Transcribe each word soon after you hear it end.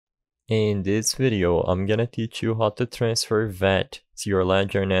In this video, I'm gonna teach you how to transfer VAT to your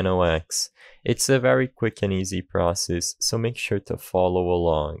Ledger Nano X. It's a very quick and easy process, so make sure to follow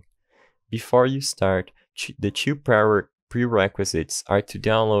along. Before you start, the two prerequisites are to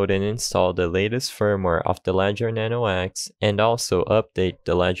download and install the latest firmware of the Ledger Nano X and also update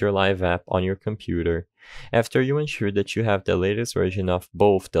the Ledger Live app on your computer. After you ensure that you have the latest version of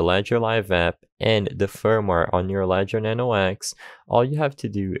both the Ledger Live app and the firmware on your Ledger Nano X, all you have to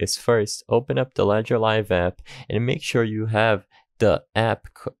do is first open up the Ledger Live app and make sure you have the app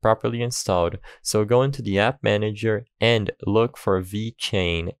properly installed. So go into the app manager and look for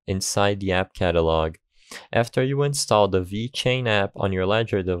VChain inside the app catalog. After you install the VChain app on your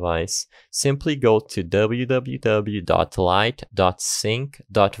Ledger device, simply go to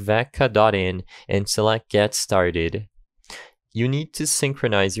www.lite.sync.vecca.in and select Get Started. You need to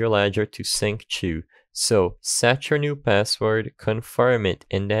synchronize your Ledger to Sync2, so set your new password, confirm it,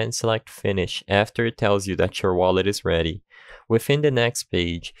 and then select Finish after it tells you that your wallet is ready. Within the next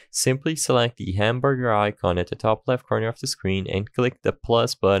page, simply select the hamburger icon at the top left corner of the screen and click the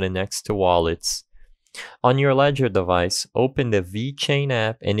plus button next to Wallets. On your Ledger device, open the VChain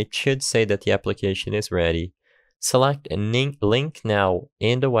app and it should say that the application is ready. Select a link now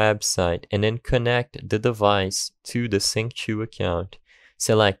in the website and then connect the device to the Sync2 account.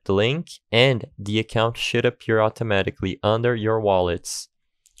 Select link and the account should appear automatically under your wallets.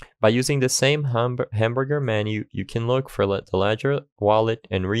 By using the same hamburger menu, you can look for the Ledger wallet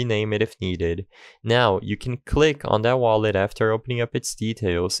and rename it if needed. Now, you can click on that wallet after opening up its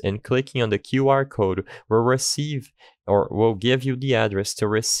details, and clicking on the QR code will give you the address to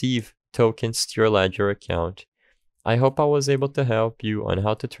receive tokens to your Ledger account. I hope I was able to help you on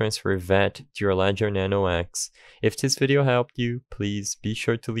how to transfer VAT to your Ledger Nano X. If this video helped you, please be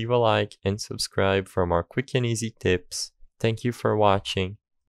sure to leave a like and subscribe for more quick and easy tips. Thank you for watching.